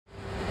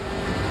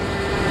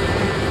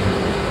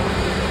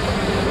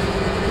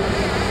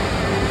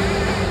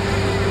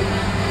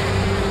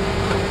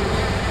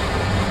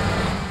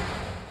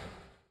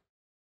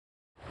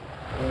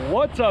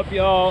What's up,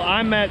 y'all?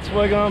 I'm Matt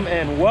Swiggs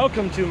and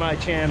welcome to my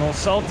channel,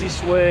 Salty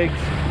Swiggs.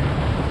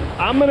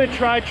 I'm gonna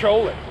try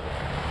trolling.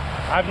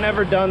 I've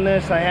never done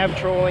this. I have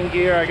trolling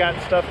gear. I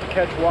got stuff to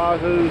catch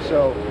wahoo,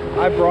 so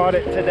I brought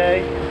it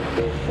today.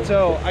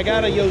 So I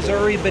got a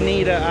Yozuri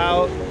Bonita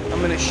out.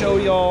 I'm gonna show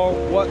y'all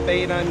what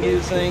bait I'm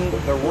using,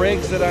 the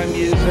rigs that I'm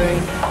using.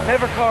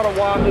 Never caught a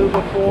wahoo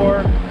before.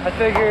 I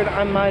figured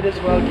I might as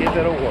well give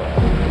it a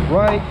whirl,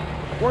 right?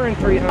 We're in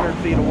 300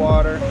 feet of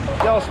water.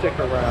 Y'all stick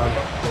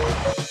around.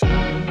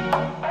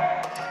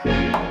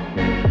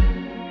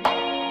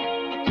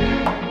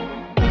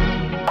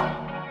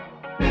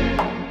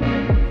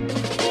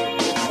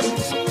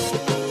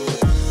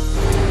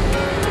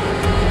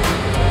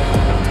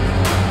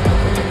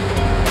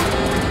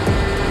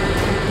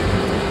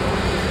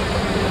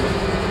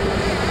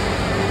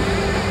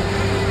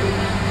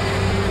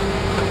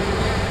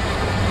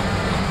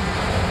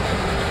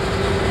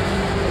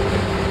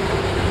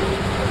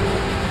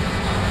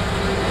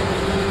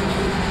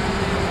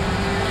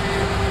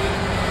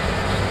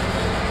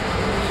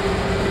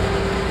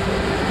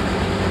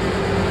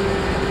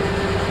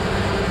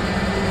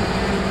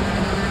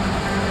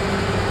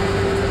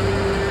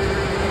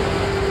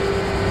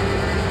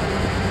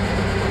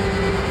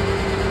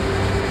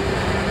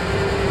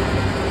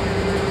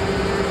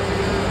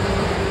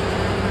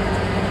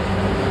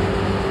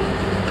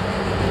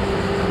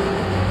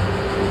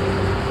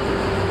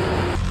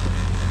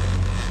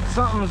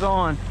 Something's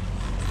on.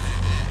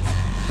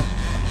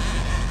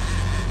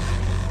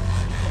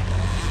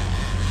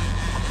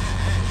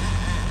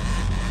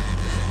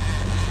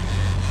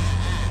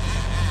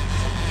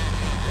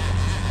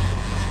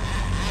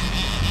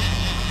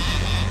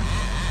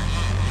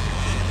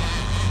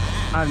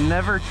 I've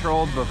never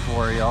trolled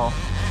before, y'all.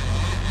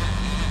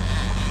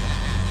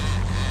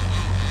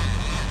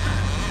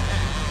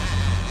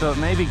 So it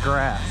may be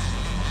grass.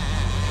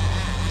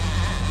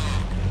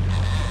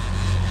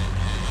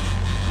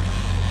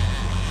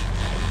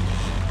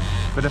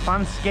 But if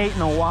I'm skating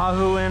a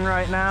wahoo in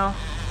right now,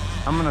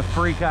 I'm gonna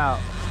freak out.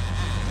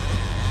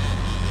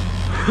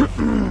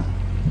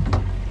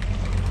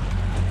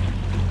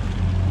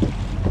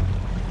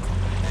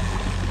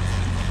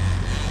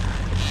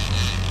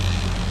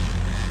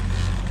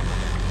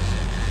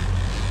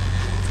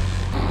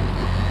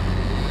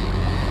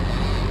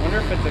 Wonder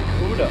if it's a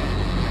cuda.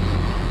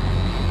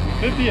 It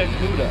could be a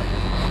cuda.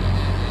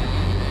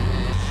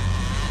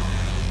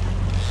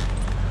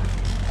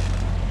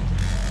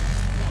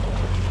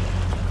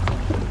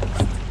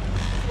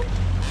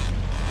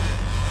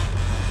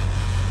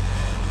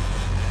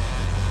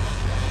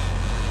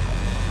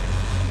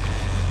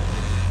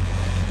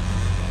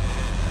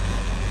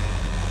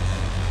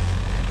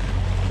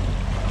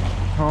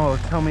 Oh,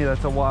 tell me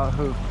that's a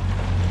wahoo.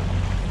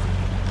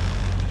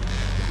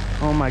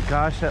 Oh my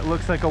gosh, that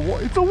looks like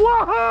it's a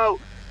wahoo!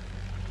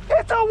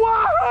 It's a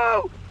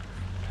wahoo!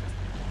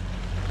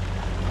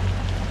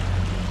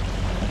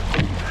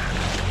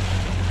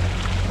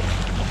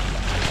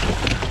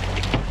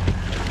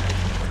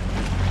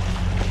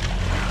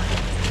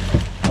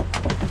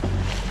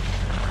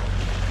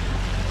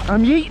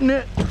 I'm eating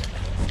it.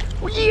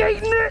 We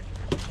eating it.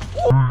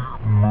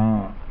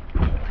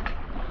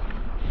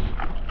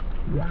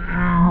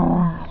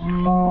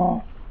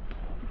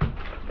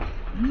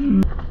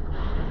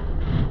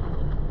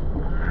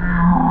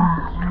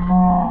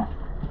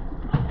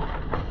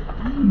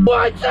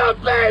 What's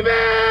up,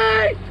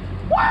 baby?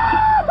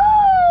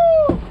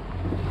 Wahoo!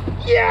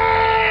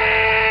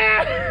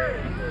 Yeah!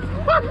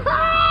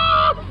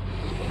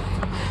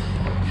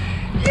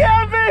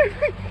 Yeah,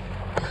 baby!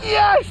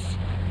 Yes!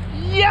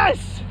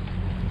 Yes!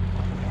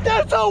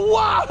 That's a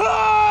wahoo!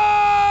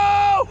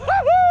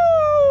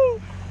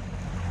 Woohoo!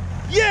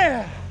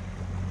 Yeah!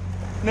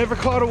 Never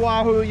caught a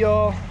wahoo,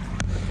 y'all.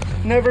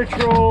 Never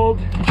trolled.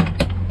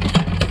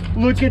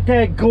 Look at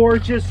that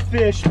gorgeous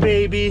fish,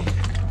 baby.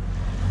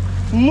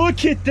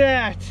 Look at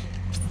that!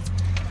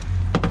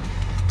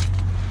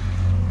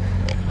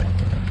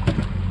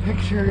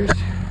 Pictures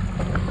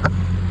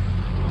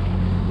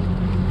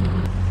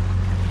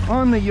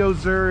on the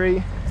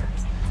Yozuri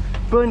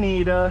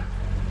Bonita.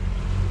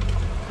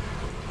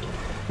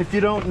 If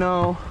you don't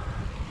know,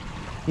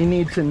 you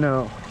need to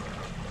know.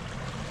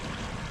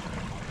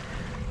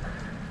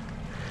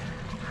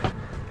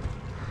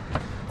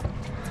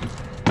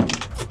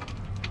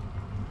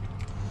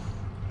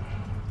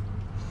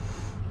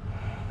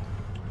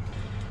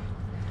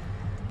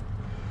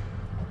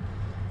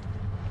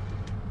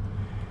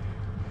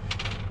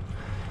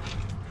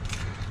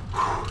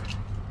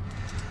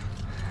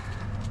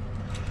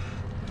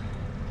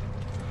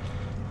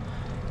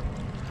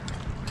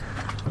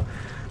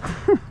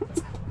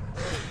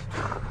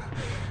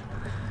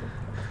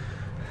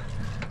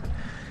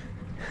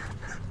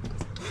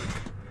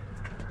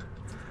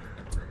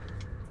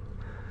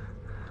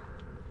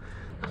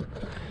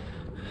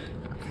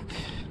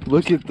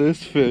 Look at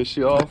this fish,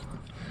 y'all.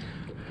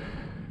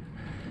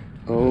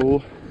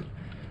 Oh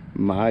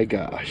my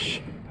gosh.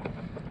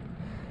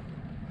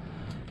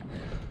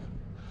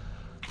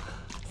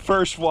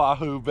 First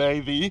wahoo,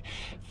 baby.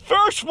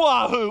 First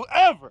Wahoo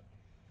ever.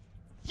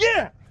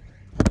 Yeah.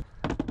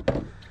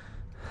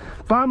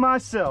 By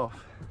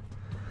myself.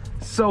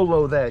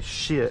 Solo that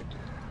shit.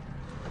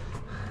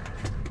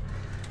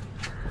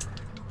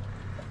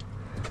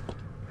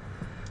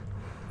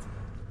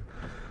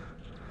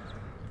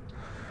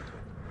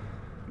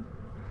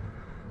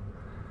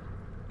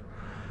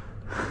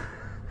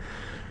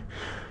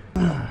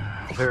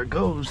 There it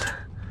goes.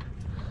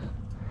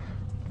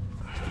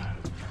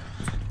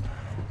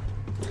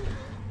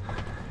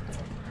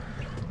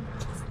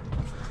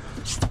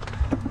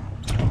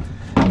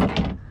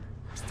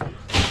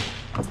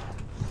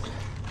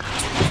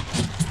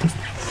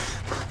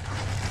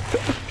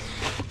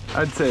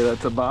 I'd say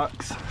that's a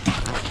box.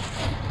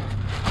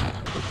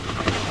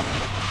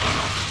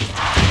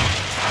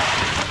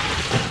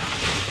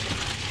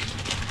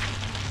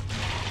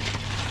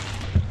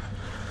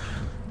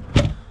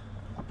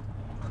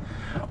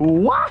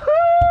 Wahoo!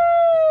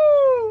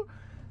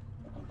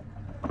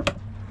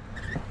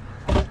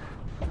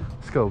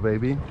 Let's go,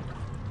 baby.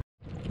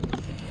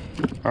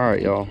 All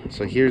right, y'all.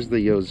 So here's the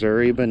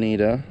Yozuri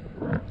Bonita.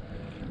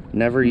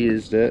 Never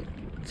used it,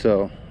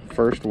 so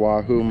first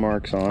Wahoo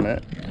marks on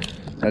it.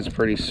 That's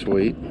pretty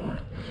sweet.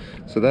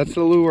 So that's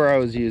the lure I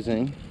was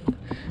using,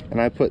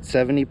 and I put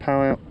 70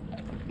 pound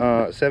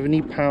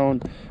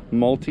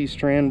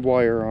multi-strand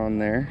wire on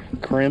there,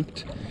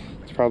 crimped.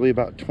 It's probably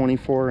about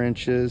 24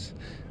 inches.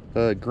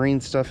 The green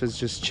stuff is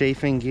just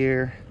chafing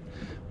gear,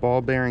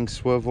 ball bearing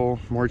swivel,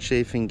 more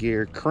chafing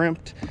gear,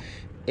 crimped,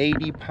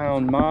 80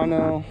 pound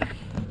mono,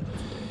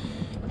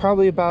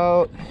 probably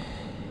about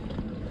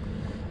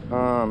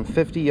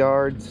 50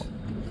 yards,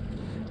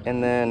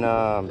 and then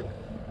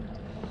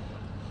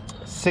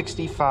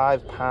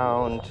 65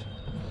 pound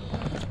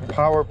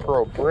Power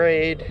Pro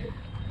braid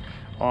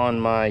on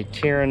my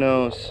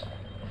Tyrannos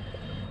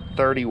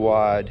 30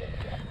 wad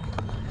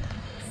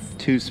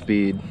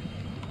 2-speed.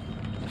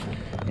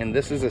 And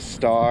this is a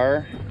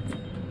Star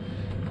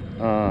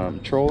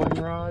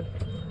trolling rod,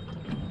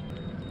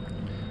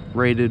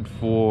 rated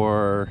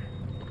for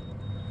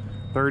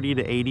 30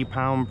 to 80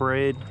 pound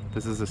braid.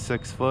 This is a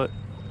 6-foot.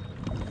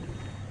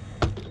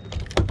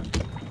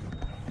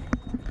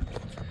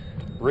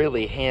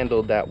 Really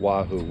handled that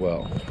Wahoo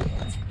well.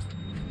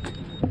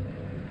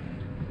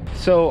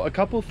 So a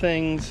couple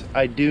things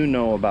I do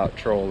know about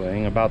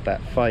trolling, about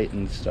that fight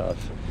and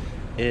stuff,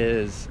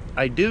 is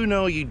I do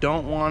know you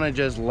don't want to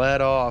just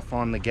let off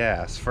on the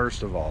gas.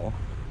 First of all,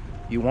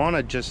 you want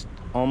to just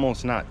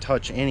almost not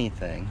touch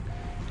anything,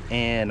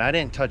 and I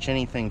didn't touch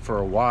anything for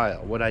a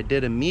while. What I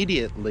did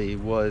immediately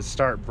was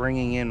start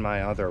bringing in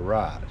my other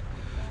rod.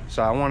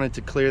 So I wanted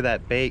to clear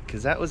that bait,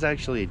 because that was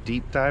actually a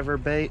deep diver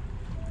bait,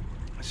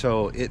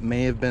 so it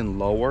may have been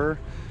lower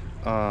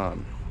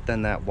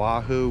than that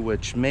Wahoo,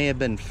 which may have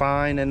been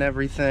fine and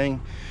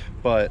everything,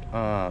 but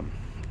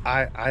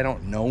I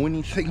don't know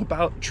anything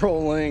about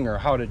trolling or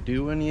how to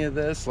do any of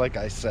this, like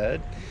I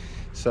said.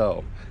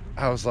 So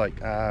I was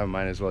like, I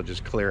might as well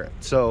just clear it.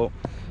 So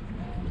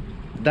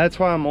that's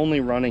why I'm only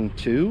running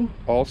 2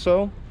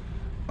 also.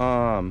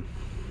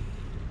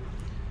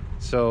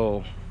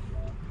 So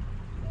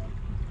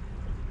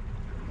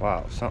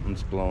wow,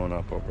 something's blowing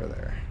up over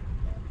there.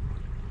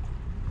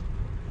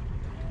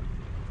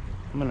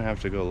 I'm gonna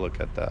have to go look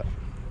at that.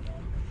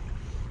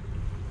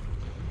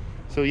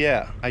 So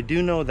yeah, I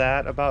do know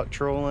that about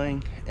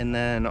trolling. And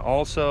then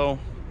also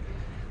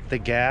the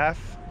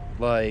gaff,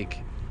 like,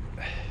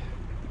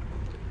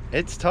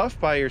 it's tough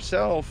by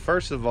yourself,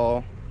 first of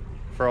all,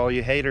 for all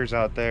you haters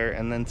out there.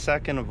 And then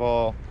second of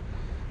all,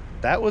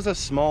 that was a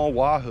small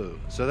Wahoo,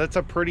 so that's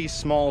a pretty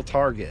small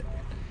target.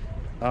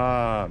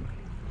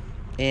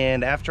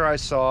 And after I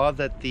saw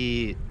that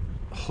the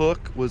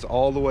hook was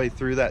all the way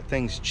through that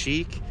thing's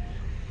cheek,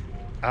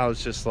 I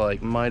was just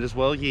like, might as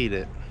well yeet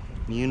it.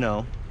 You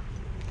know,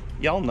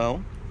 y'all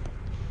know,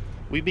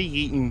 we be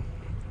yeeting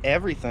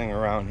everything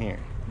around here.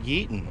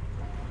 Yeeting.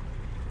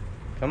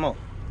 Come on,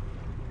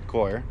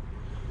 Coyer.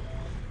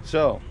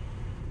 So,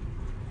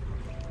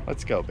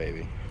 let's go,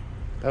 baby.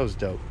 That was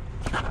dope.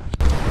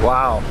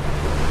 Wow.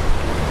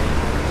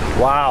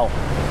 Wow.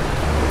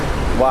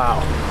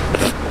 Wow.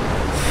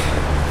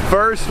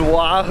 First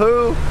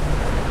Wahoo.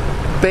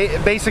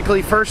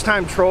 Basically first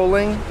time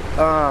trolling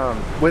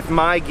with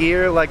my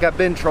gear. Like, I've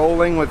been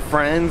trolling with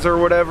friends or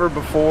whatever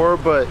before,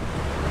 but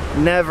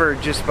never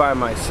just by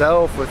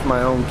myself with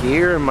my own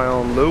gear and my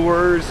own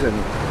lures, and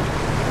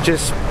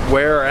just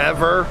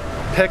wherever,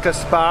 pick a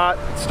spot,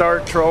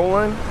 start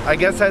trolling. I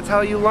guess that's how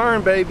you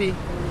learn, baby.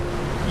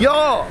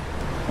 Y'all,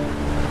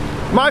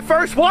 my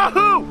first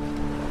Wahoo!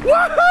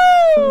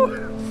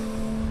 Woohoo!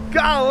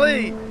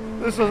 Golly,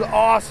 this was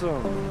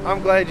awesome.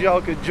 I'm glad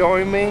y'all could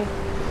join me.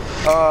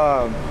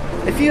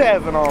 If you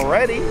haven't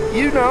already,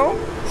 you know,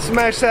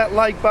 smash that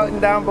like button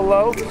down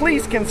below.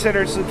 Please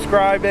consider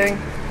subscribing.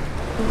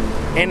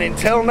 And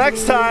until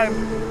next time,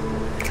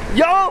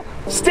 y'all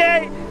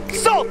stay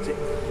salty.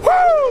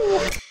 Woo!